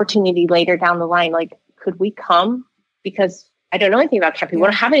 there's an opportunity later down the line? Like, could we come? Because I don't know anything about camping. We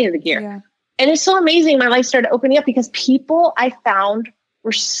don't have any of the gear. Yeah. And it's so amazing. My life started opening up because people I found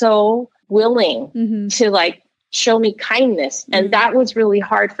were so willing to show me kindness. And that was really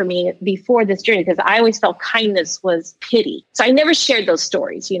hard for me before this journey because I always felt kindness was pity. So I never shared those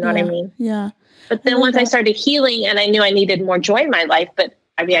stories. You know what I mean? Yeah. But then once I started healing and I knew I needed more joy in my life, but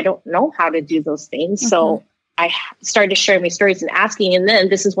I don't know how to do those things. So I started sharing my stories and asking. And then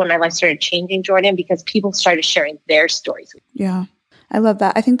this is when my life started changing, Jordan, because people started sharing their stories. Yeah. I love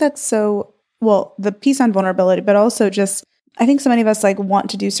that. I think that's the piece on vulnerability, but also just, I think so many of us want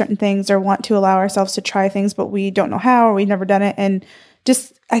to do certain things or want to allow ourselves to try things, but we don't know how, or we've never done it. And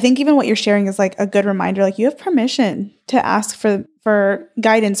just, I think even what you're sharing is like a good reminder, like you have permission to ask for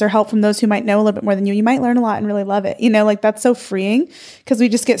guidance or help from those who might know a little bit more than you. You might learn a lot and really love it. Like that's so freeing because we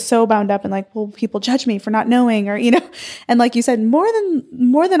just get so bound up in like, well, people judge me for not knowing or, and like you said, more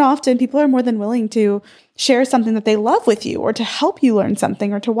than often, people are more than willing to share something that they love with you or to help you learn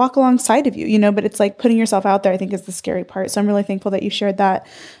something or to walk alongside of you, but it's like putting yourself out there, I think is the scary part. So I'm really thankful that you shared that.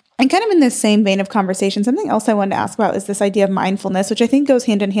 And kind of in this same vein of conversation, something else I wanted to ask about is this idea of mindfulness, which I think goes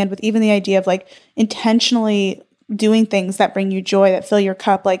hand in hand with even the idea of like intentionally doing things that bring you joy, that fill your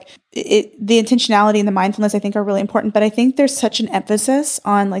cup. Like the intentionality and the mindfulness, I think, are really important. But I think there's such an emphasis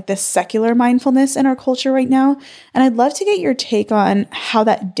on like this secular mindfulness in our culture right now. And I'd love to get your take on how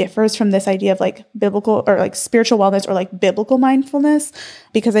that differs from this idea of like biblical or like spiritual wellness or like biblical mindfulness,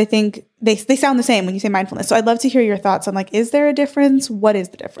 because I think they sound the same when you say mindfulness. So I'd love to hear your thoughts on like, is there a difference? What is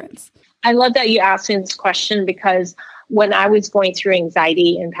the difference? I love that you asked me this question because when I was going through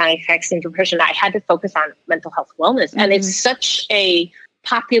anxiety and panic attacks and depression, I had to focus on mental health wellness. Mm-hmm. And it's such a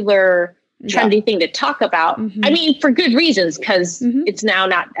popular, trendy thing to talk about. Mm-hmm. I mean, for good reasons, because it's now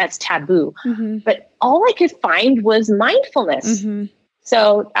not as taboo. Mm-hmm. But all I could find was mindfulness. Mm-hmm.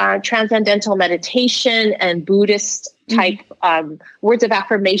 So transcendental meditation and Buddhist type words of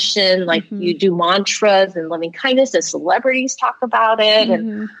affirmation, like you do mantras and loving kindness, and celebrities talk about it.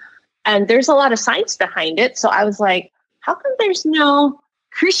 And there's a lot of science behind it. So I was like, how come there's no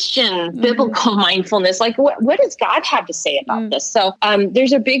Christian biblical mindfulness? Like, what does God have to say about this? So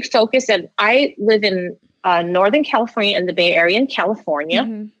there's a big focus. And I live in Northern California in the Bay Area in California.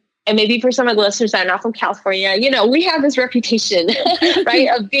 And maybe for some of the listeners that are not from California, we have this reputation, right,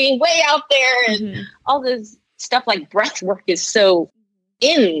 of being way out there and all this stuff like breath work is so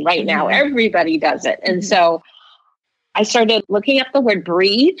in right now. Everybody does it. And so I started looking up the word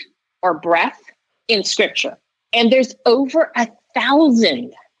breathe or breath in scripture. And there's over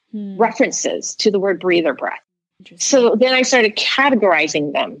 1,000 references to the word breathe or breath. So then I started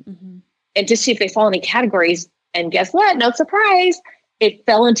categorizing them and to see if they fall in any categories. And guess what? No surprise. It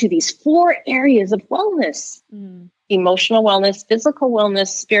fell into these 4 areas of wellness: emotional wellness, physical wellness,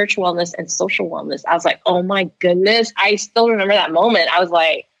 spiritual wellness, and social wellness. I was like, oh my goodness. I still remember that moment. I was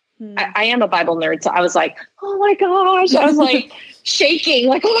like, I am a Bible nerd. So I was like, oh my gosh. I was like shaking,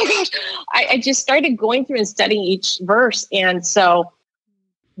 like, oh my gosh. I just started going through and studying each verse. And so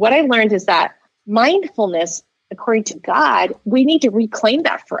what I learned is that mindfulness, according to God, we need to reclaim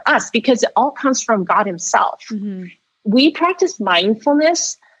that for us because it all comes from God himself. We practice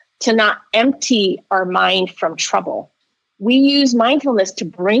mindfulness to not empty our mind from trouble. We use mindfulness to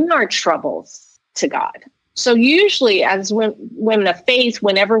bring our troubles to God. So usually as women of faith,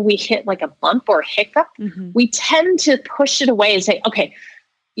 whenever we hit like a bump or hiccup, we tend to push it away and say, okay,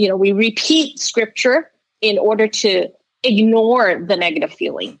 we repeat scripture in order to ignore the negative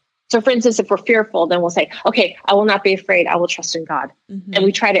feeling. So for instance, if we're fearful, then we'll say, okay, I will not be afraid. I will trust in God. And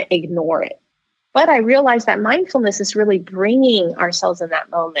we try to ignore it. But I realized that mindfulness is really bringing ourselves in that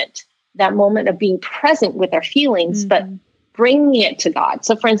moment of being present with our feelings, but bringing it to God.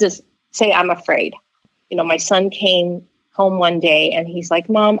 So for instance, say I'm afraid. My son came home one day and he's like,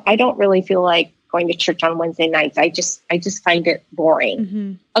 Mom, I don't really feel like going to church on Wednesday nights. I just find it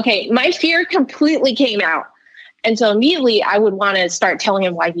boring. Okay. My fear completely came out. And so immediately I would want to start telling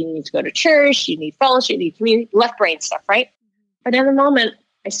him why he needs to go to church. You need fellowship, you need community, left brain stuff, right? But in the moment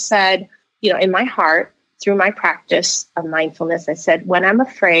I said, in my heart, through my practice of mindfulness, I said, when I'm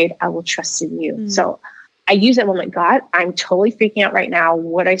afraid, I will trust in you. So I use that moment, God, I'm totally freaking out right now.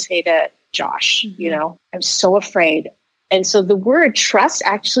 What I say to Josh, I'm so afraid. And so the word trust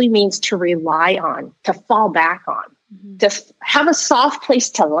actually means to rely on, to fall back on, to have a soft place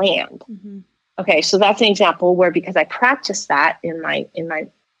to land. Okay, so that's an example where because I practice that in my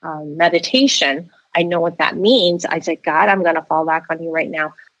meditation, I know what that means. I said, God, I'm going to fall back on you right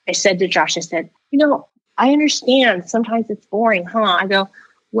now. I said to Josh, I said, I understand sometimes it's boring, huh? I go,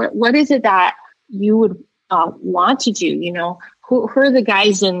 what is it that you would want to do? Who are the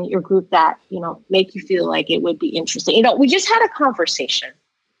guys in your group that, make you feel like it would be interesting? We just had a conversation.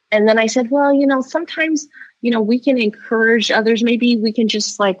 And then I said, well, sometimes, we can encourage others. Maybe we can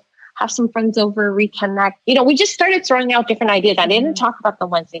just like have some friends over, reconnect. We just started throwing out different ideas. I didn't talk about the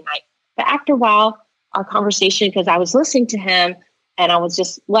Wednesday night. But after a while, our conversation, because I was listening to him and I was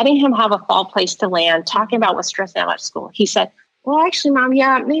just letting him have a fall place to land, talking about what's stressing out at school. He said, well, actually, Mom,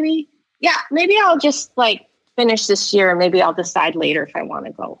 maybe I'll just like finish this year and maybe I'll decide later if I want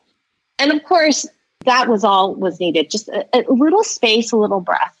to go. And of course, that was all was needed. Just a little space, a little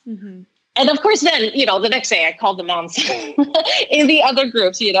breath. And of course, then, the next day I called the moms in the other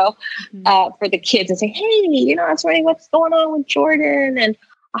groups, for the kids and say, hey, I was wondering what's going on with Jordan and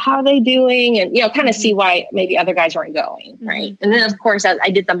how are they doing? And, kind of see why maybe other guys weren't going. Right. And then, of course, I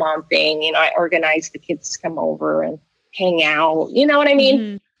did the mom thing, I organized the kids to come over and hang out. You know what I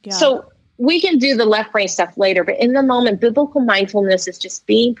mean? Yeah. So we can do the left brain stuff later, but in the moment, biblical mindfulness is just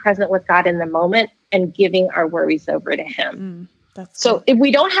being present with God in the moment and giving our worries over to him. So if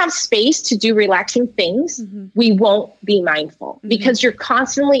we don't have space to do relaxing things, we won't be mindful because you're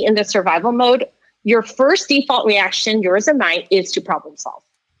constantly in the survival mode. Your first default reaction, yours and mine, is to problem solve.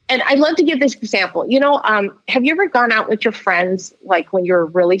 And I'd love to give this example. Have you ever gone out with your friends, like when you're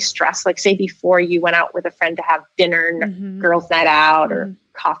really stressed, like say before you went out with a friend to have dinner, girls' night out or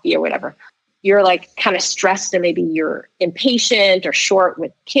coffee or whatever? You're like kind of stressed and maybe you're impatient or short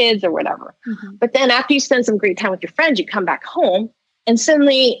with kids or whatever. But then after you spend some great time with your friends, you come back home and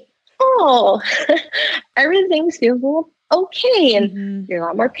suddenly, everything feels a little okay. And you're a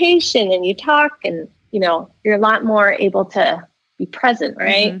lot more patient and you talk and, you're a lot more able to be present,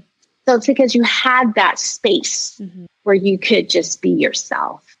 right? So it's because you had that space where you could just be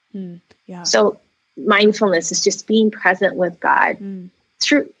yourself. So mindfulness is just being present with God.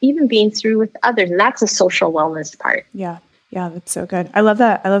 Through even being through with others. And that's a social wellness part. Yeah. Yeah. That's so good. I love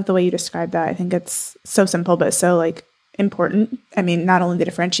that. I love the way you describe that. I think it's so simple, but so important. I mean, not only the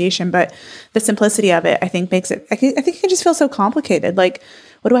differentiation, but the simplicity of it, I think makes it, I think it can just feel so complicated. Like,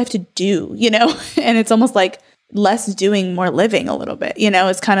 what do I have to do? And it's almost like less doing, more living a little bit,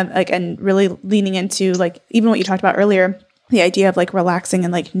 it's kind of like, and really leaning into like, even what you talked about earlier, the idea of like relaxing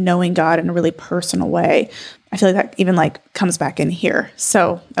and like knowing God in a really personal way. I feel like that even like comes back in here.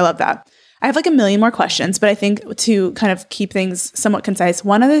 So I love that. I have like a million more questions, but I think to kind of keep things somewhat concise,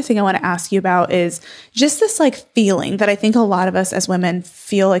 one other thing I want to ask you about is just this like feeling that I think a lot of us as women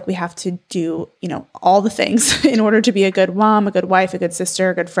feel like we have to do, all the things in order to be a good mom, a good wife, a good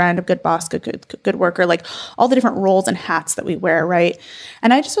sister, a good friend, a good boss, good worker, like all the different roles and hats that we wear, right?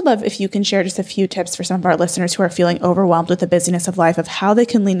 And I just would love if you can share just a few tips for some of our listeners who are feeling overwhelmed with the busyness of life of how they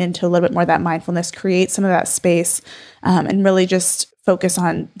can lean into a little bit more of that mindfulness, create some of that space, and really just focus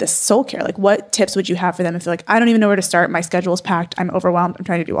on the soul care. Like what tips would you have for them if they're like, I don't even know where to start. My schedule is packed. I'm overwhelmed. I'm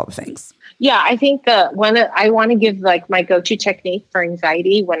trying to do all the things. Yeah, I think one I want to give like my go-to technique for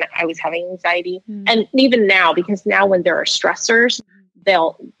anxiety when I was having anxiety. And even now, because now when there are stressors,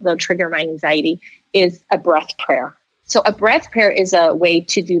 they'll trigger my anxiety, is a breath prayer. So a breath prayer is a way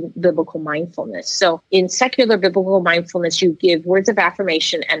to do biblical mindfulness. So in secular biblical mindfulness, you give words of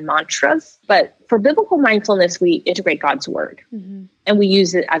affirmation and mantras. But for biblical mindfulness, we integrate God's word and we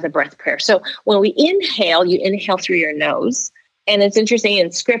use it as a breath prayer. So when we inhale, you inhale through your nose. And it's interesting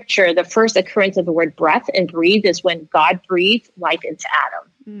in scripture, the first occurrence of the word breath and breathe is when God breathed life into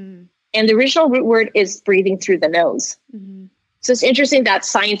Adam. And the original root word is breathing through the nose. So it's interesting that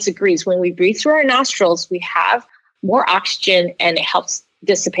science agrees. When we breathe through our nostrils, we have more oxygen and it helps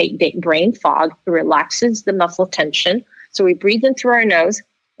dissipate brain fog. It relaxes the muscle tension. So we breathe in through our nose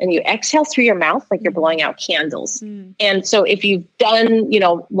and you exhale through your mouth like you're blowing out candles. And so if you've done,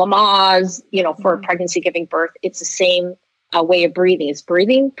 Lamaze, for pregnancy, giving birth, it's the same way of breathing. It's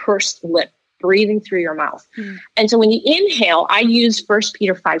breathing pursed lip, breathing through your mouth. And so when you inhale, I use 1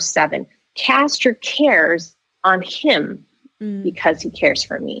 Peter 5:7, cast your cares on him because he cares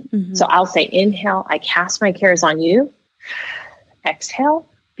for me. So I'll say, inhale, I cast my cares on you. Exhale,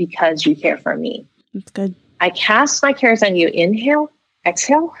 because you care for me. That's good. I cast my cares on you. Inhale,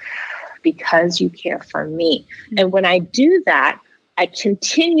 exhale, because you care for me. And when I do that, I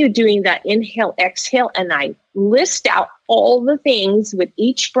continue doing that inhale, exhale, and I list out all the things with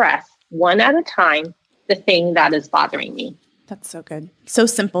each breath, one at a time, the thing that is bothering me. That's so good. So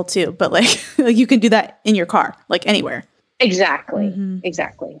simple too, but like you can do that in your car, like anywhere. Exactly.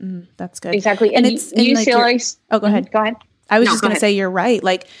 Exactly. That's good. Exactly. And it's you like feel like, oh, go ahead. Go ahead. I was just going to say, you're right.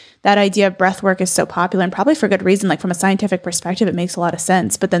 Like that idea of breath work is so popular and probably for good reason. Like from a scientific perspective, it makes a lot of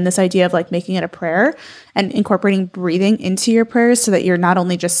sense. But then this idea of like making it a prayer and incorporating breathing into your prayers so that you're not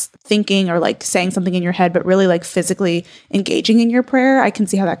only just thinking or like saying something in your head, but really like physically engaging in your prayer. I can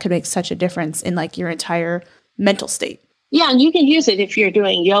see how that could make such a difference in like your entire mental state. Yeah, and you can use it if you're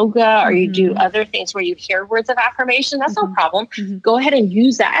doing yoga or you do other things where you hear words of affirmation. That's no problem. Go ahead and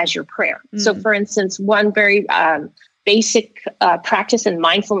use that as your prayer. So for instance, one very basic practice in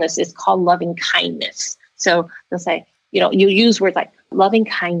mindfulness is called loving kindness. So they'll say, you use words like loving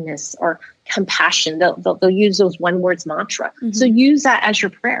kindness or compassion. They'll use those one words mantra. So use that as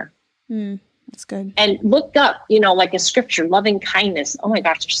your prayer. That's good. And look up, like a scripture, loving kindness. Oh my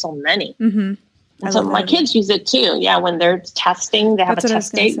gosh, there's so many. So my kids use it too. Yeah. When they're testing, they have a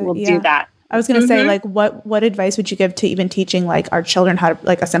test date, we'll do that. I was going to say, like, what advice would you give to even teaching like our children how to,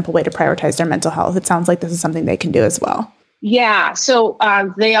 like, a simple way to prioritize their mental health? It sounds like this is something they can do as well. Yeah. So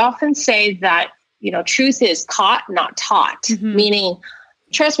they often say that, truth is caught, not taught, meaning,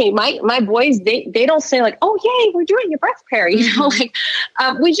 trust me, my boys, they don't say like, oh, yay, we're doing your breath prayer.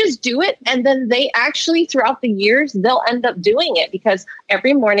 We just do it. And then they actually, throughout the years, they'll end up doing it because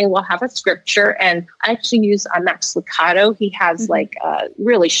every morning we'll have a scripture. And I actually use Max Lucado. He has like a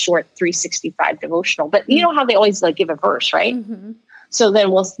really short 365 devotional, but you know how they always like give a verse, right? So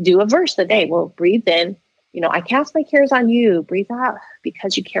then we'll do a verse a day. We'll breathe in, I cast my cares on you, breathe out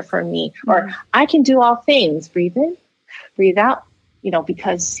because you care for me, or I can do all things, breathe in, breathe out.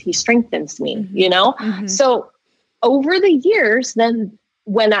 Because he strengthens me, So over the years, then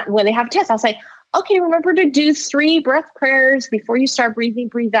when they have tests, I'll say, okay, remember to do 3 breath prayers before you start breathing,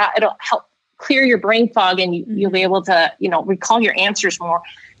 breathe out. It'll help clear your brain fog and you'll be able to, recall your answers more.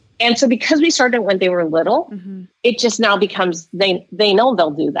 And so because we started when they were little, it just now becomes, they know they'll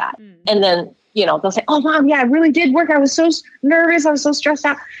do that. And then, they'll say, oh, Mom, yeah, it really did work. I was so nervous. I was so stressed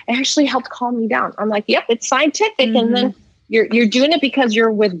out. It actually helped calm me down. I'm like, yep, it's scientific. And then You're doing it because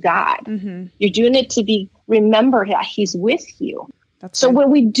you're with God. You're doing it to remember that He's with you. So when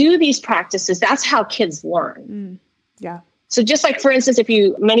we do these practices, that's how kids learn. Yeah. So just like, for instance,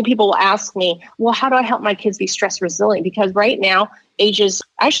 many people will ask me, well, how do I help my kids be stress resilient? Because right now, ages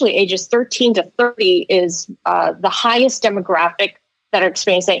 13 to 30 is the highest demographic that are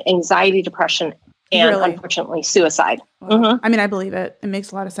experiencing anxiety, depression, and unfortunately suicide. Wow. I mean, I believe it. It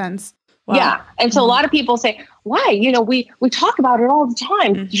makes a lot of sense. Wow. Yeah. And so a lot of people say, why? We talk about it all the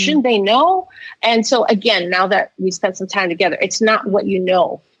time. Shouldn't they know? And so again, now that we spent some time together, it's not what you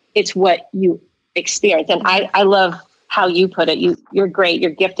know, it's what you experience. And I love how you put it. You're great.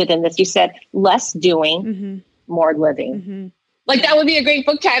 You're gifted in this. You said less doing, more living. Like that would be a great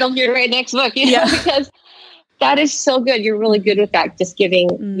book title for your next book, because that is so good. You're really good with that. Just giving,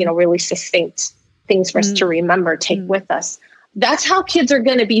 really succinct things for us to remember, take with us. That's how kids are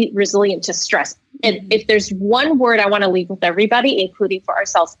going to be resilient to stress. And if there's one word I want to leave with everybody, including for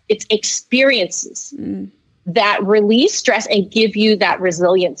ourselves, it's experiences that release stress and give you that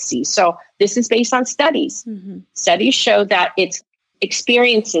resiliency. So this is based on studies. Studies show that it's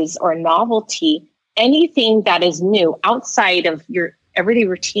experiences or novelty, anything that is new outside of your everyday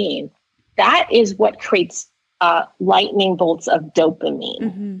routine. That is what creates lightning bolts of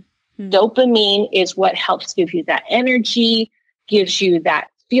dopamine. Dopamine is what helps give you that energy, gives you that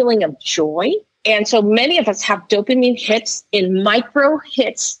feeling of joy. And so many of us have dopamine hits in micro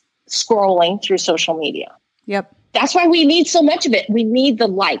hits scrolling through social media. Yep. That's why we need so much of it. We need the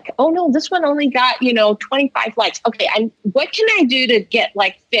like. Oh no, this one only got, 25 likes. Okay, what can I do to get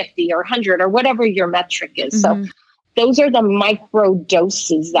like 50 or 100 or whatever your metric is? So those are the micro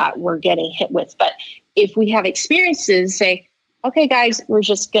doses that we're getting hit with. But if we have experiences, say, okay, guys, we're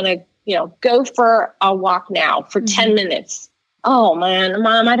just going to, go for a walk now for 10 minutes. Oh man,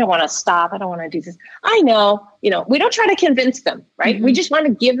 Mom, I don't want to stop. I don't want to do this. I know, we don't try to convince them, right? We just want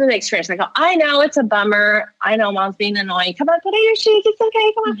to give them the experience. Like, I know it's a bummer. I know Mom's being annoying. Come on, put on your shoes. It's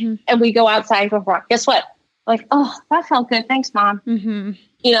okay. Come on. And we go outside for a walk. Guess what? Like, oh, that felt good. Thanks, Mom.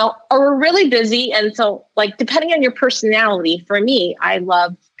 Or we're really busy. And so like, depending on your personality, for me, I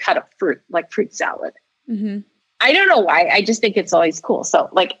love cut up fruit, like fruit salad. I don't know why. I just think it's always cool. So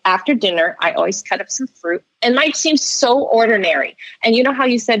like after dinner, I always cut up some fruit. And might seem so ordinary. And you know how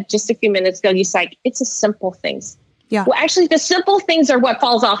you said just a few minutes ago, you said, it's the simple things. Yeah. Well, actually, the simple things are what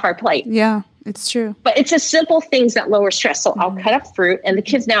falls off our plate. Yeah, it's true. But it's the simple things that lower stress. So I'll cut up fruit and the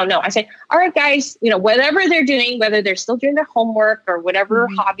kids now know. I say, all right, guys, whatever they're doing, whether they're still doing their homework or whatever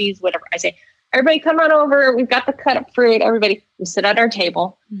hobbies, whatever, I say, everybody come on over. We've got the cut up fruit. Everybody, we sit at our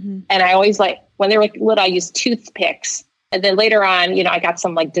table. And I always when they were little, I used toothpicks. And then later on, I got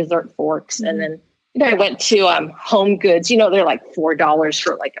some like dessert forks. And then, I went to Home Goods. They're like $4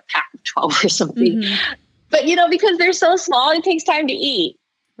 for like a pack of 12 or something. But, because they're so small, it takes time to eat.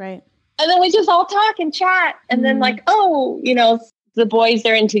 Right. And then we just all talk and chat. And then like, the boys,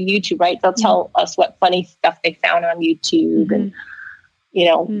 they're into YouTube, right? They'll tell us what funny stuff they found on YouTube. And,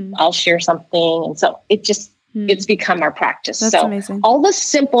 I'll share something. And so it just, it's become our practice. That's so amazing. All the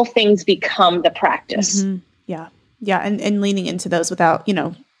simple things become the practice. Yeah. Yeah. And leaning into those without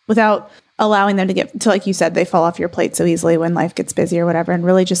allowing them to get to, like you said, they fall off your plate so easily when life gets busy or whatever. And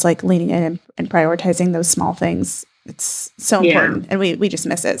really just like leaning in and prioritizing those small things. It's so important. And we just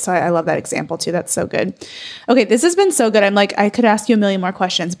miss it. So I love that example too. That's so good. Okay. This has been so good. I'm like, I could ask you a million more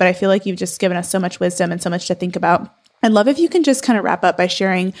questions, but I feel like you've just given us so much wisdom and so much to think about. I'd love if you can just kind of wrap up by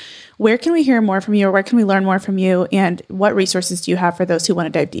sharing where can we hear more from you, or where can we learn more from you, and what resources do you have for those who want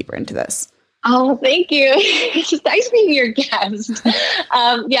to dive deeper into this? Oh, thank you. It's just nice being your guest.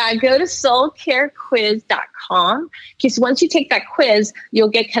 Go to soulcarequiz.com, because once you take that quiz, you'll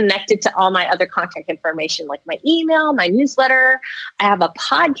get connected to all my other contact information, like my email, my newsletter. I have a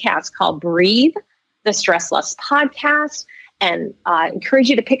podcast called Breathe, the Stress Less podcast. And I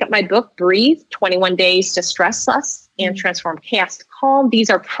encourage you to pick up my book, Breathe, 21 Days to Stress Less and Transform Chaos to Calm. These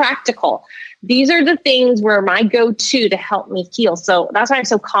are practical. These are the things where my go-to to help me heal. So that's why I'm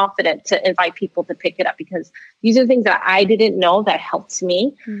so confident to invite people to pick it up, because these are things that I didn't know that helped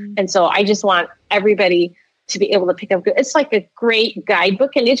me. And so I just want everybody to be able to pick up. It's like a great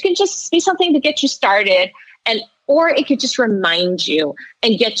guidebook, and it can just be something to get you started, or it could just remind you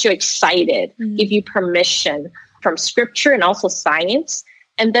and get you excited, give you permission from scripture and also science.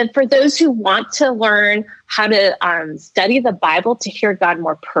 And then for those who want to learn how to study the Bible to hear God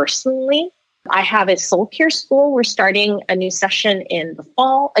more personally, I have a soul care school. We're starting a new session in the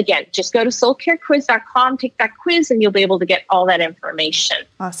fall. Again, just go to soulcarequiz.com, take that quiz, and you'll be able to get all that information.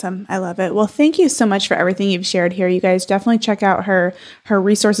 Awesome. I love it. Well, thank you so much for everything you've shared here. You guys definitely check out her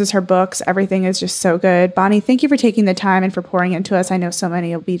resources, her books. Everything is just so good. Bonnie, thank you for taking the time and for pouring into us. I know so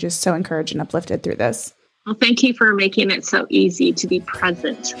many will be just so encouraged and uplifted through this. Well, thank you for making it so easy to be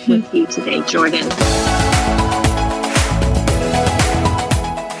present with you today, Jordan.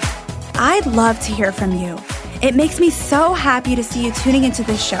 I'd love to hear from you. It makes me so happy to see you tuning into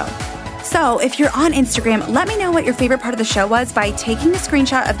this show. So if you're on Instagram, let me know what your favorite part of the show was by taking a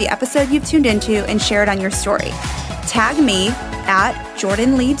screenshot of the episode you've tuned into and share it on your story. Tag me at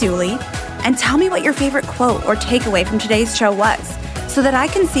Jordan Lee Dooley and tell me what your favorite quote or takeaway from today's show was, so that I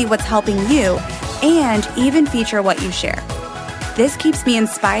can see what's helping you and even feature what you share. This keeps me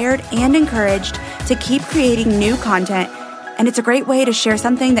inspired and encouraged to keep creating new content, and it's a great way to share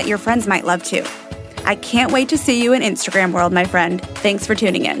something that your friends might love too. I can't wait to see you in Instagram world, my friend. Thanks for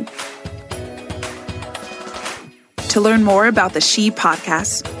tuning in. To learn more about the She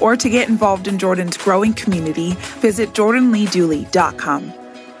Podcast or to get involved in Jordan's growing community, visit jordanleedooley.com.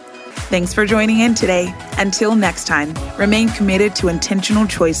 Thanks for joining in today. Until next time, remain committed to intentional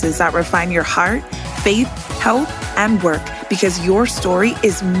choices that refine your heart, faith, health, and work, because your story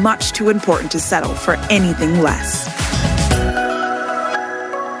is much too important to settle for anything less.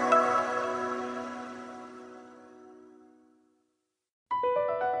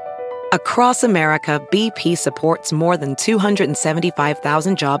 Across America, BP supports more than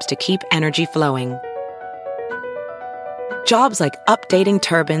 275,000 jobs to keep energy flowing. Jobs like updating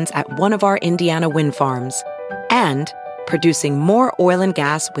turbines at one of our Indiana wind farms and producing more oil and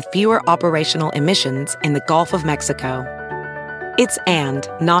gas with fewer operational emissions in the Gulf of Mexico. It's and,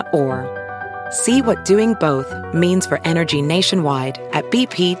 not or. See what doing both means for energy nationwide at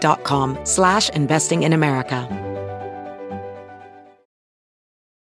bp.com/investing in America.